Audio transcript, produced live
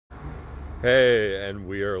Hey, and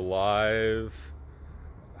we are live.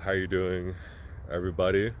 How you doing,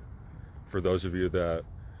 everybody? For those of you that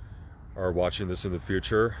are watching this in the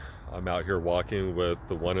future, I'm out here walking with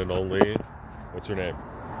the one and only, what's her name?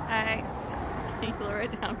 Hi. Can you lower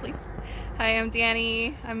it down, please? Hi, I'm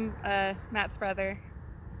Dani. I'm Matt's brother.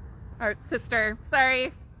 Or sister.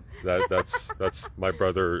 Sorry. That's my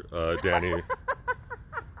brother, Dani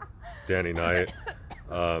Knight.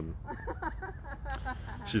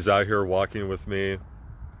 She's out here walking with me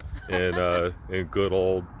in good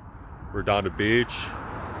old Redondo Beach.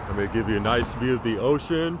 I'm gonna give you a nice view of the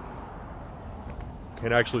ocean.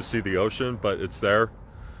 Can't actually see the ocean, but it's there.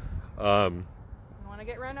 I want to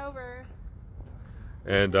get run over.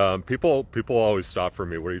 And people always stop for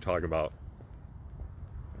me. What are you talking about?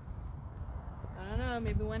 I don't know.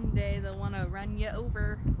 Maybe one day they'll want to run you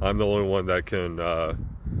over. I'm the only one that can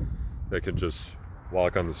just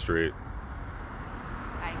walk on the street.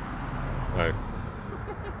 Hi. All right.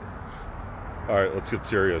 All right, let's get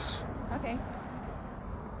serious. Okay.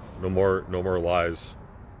 No more lies.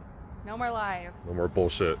 No more lies. No more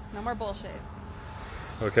bullshit. No more bullshit.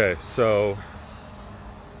 Okay, so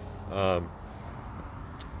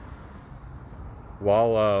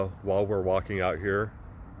while we're walking out here,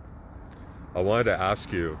 I wanted to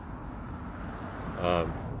ask you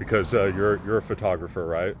because you're a photographer,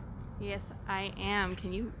 right? Yes, I am.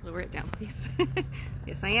 Can you lower it down, please?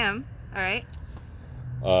 Yes, I am. All right.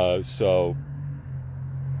 So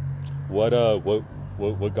what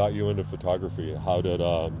got you into photography? How did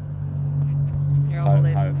how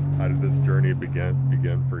did this journey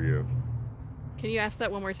begin for you? Can you ask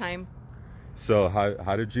that one more time? So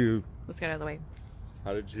how did you? Let's get out of the way.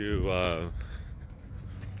 How did you?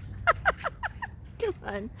 Come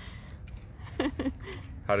on.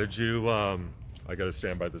 How did you? I gotta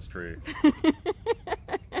stand by this tree.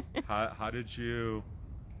 How did you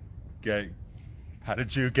get? How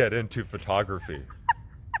did you get into photography?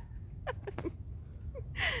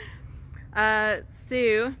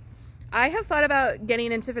 Sue, I have thought about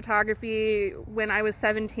getting into photography when I was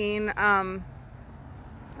 17. I'm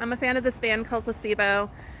a fan of this band called Placebo.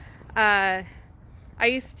 I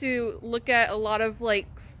used to look at a lot of like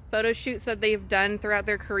photo shoots that they've done throughout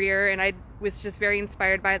their career, and I was just very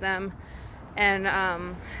inspired by them. And I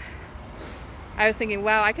was thinking,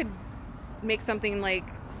 wow, I could make something like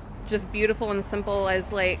just beautiful and simple as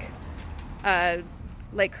like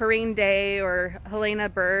Corinne Day or Helena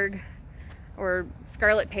Berg or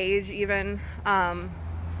Scarlett Page even. And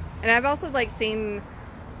I've also like seen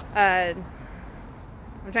I'm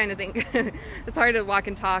trying to think. It's hard to walk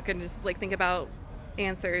and talk and just like think about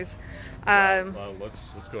answers. Let's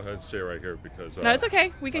go ahead and stay right here because no, it's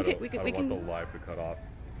okay. We can I don't want the live to cut off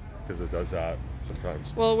because it does that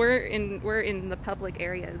sometimes. Well, we're in the public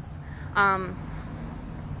areas.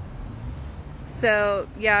 So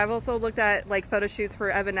yeah, I've also looked at like photo shoots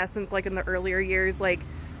for Evanescence, like in the earlier years, like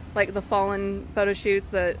the Fallen photo shoots,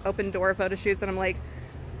 the Open Door photo shoots, and I'm like,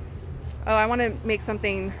 oh, I want to make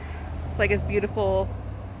something like as beautiful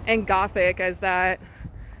and gothic as that.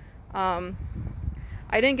 I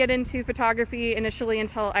didn't get into photography initially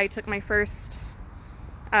until I took my first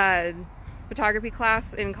photography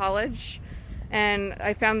class in college, and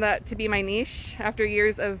I found that to be my niche after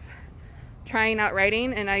years of trying out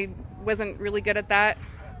writing, and I wasn't really good at that,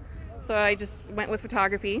 so I just went with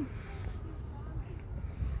photography.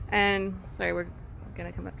 And sorry, we're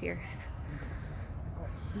gonna come up here.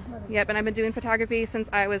 Yep, and I've been doing photography since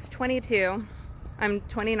I was 22. I'm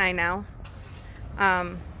 29 now.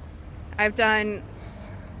 I've done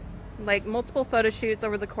like multiple photo shoots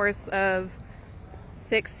over the course of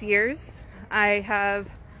 6 years. I have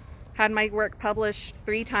had my work published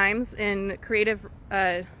 3 times in creative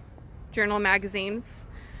journal magazines.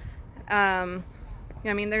 I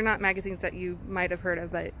mean, they're not magazines that you might have heard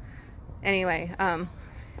of, but anyway,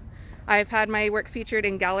 I've had my work featured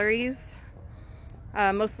in galleries,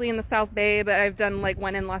 mostly in the South Bay, but I've done like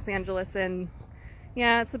one in Los Angeles, and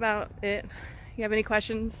yeah, that's about it. You have any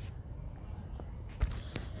questions?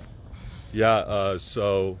 Yeah.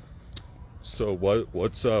 So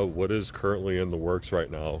what is currently in the works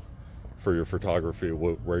right now for your photography?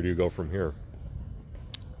 Where do you go from here?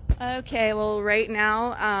 Okay, well, right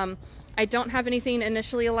now, I don't have anything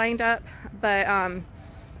initially lined up, but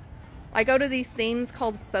I go to these things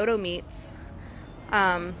called photo meets,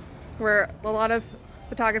 where a lot of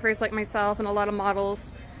photographers like myself and a lot of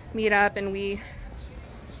models meet up, and we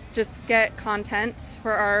just get content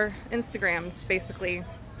for our Instagrams, basically,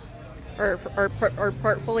 or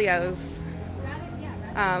portfolios.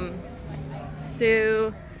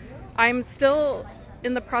 So I'm still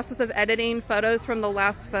in the process of editing photos from the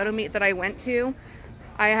last photo meet that I went to.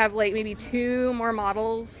 I have like maybe 2 more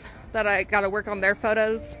models that I got to work on their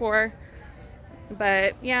photos for.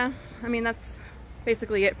 But yeah, I mean, that's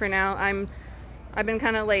basically it for now. I've been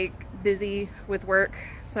kind of like busy with work,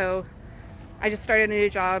 so I just started a new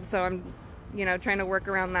job, so I'm, you know, trying to work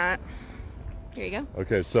around that. Here you go.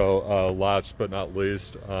 Okay, so last but not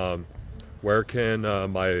least, where can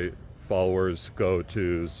my followers go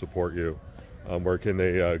to support you? Where can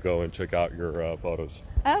they go and check out your photos?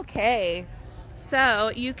 Okay,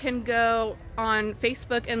 so you can go on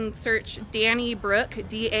Facebook and search Dani Brooke,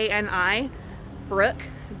 D-A-N-I, Brooke,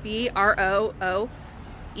 B-R-O-O-E-K,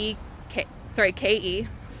 sorry, K-E,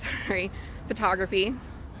 sorry, photography.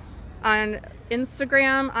 On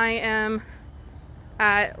Instagram, I am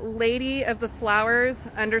at Lady of the Flowers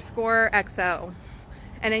 _XO.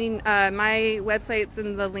 And then my website's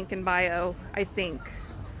in the link in bio, I think.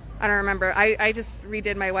 I don't remember. I just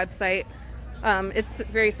redid my website. It's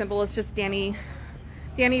very simple. It's just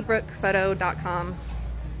DaniBrookePhoto.com.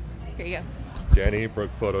 Here you go.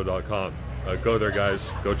 DaniBrookePhoto.com. Go there,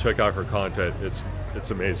 guys. Go check out her content. It's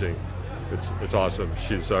amazing. It's awesome.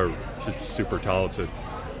 She's super talented.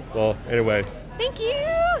 Well, anyway. Thank you.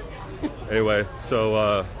 Anyway,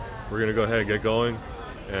 so we're gonna go ahead and get going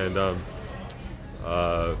and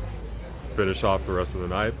finish off the rest of the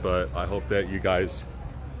night. But I hope that you guys.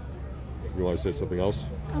 You want to say something else?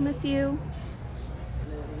 I'll miss you.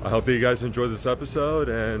 I hope that you guys enjoyed this episode,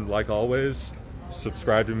 and like always,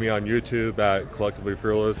 subscribe to me on YouTube at Collectively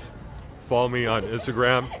Fearless. Follow me on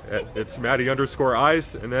Instagram at it's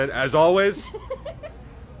Maddie_Ice, and then as always,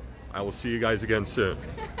 I will see you guys again soon.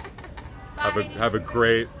 Have a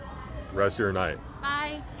great rest of your night.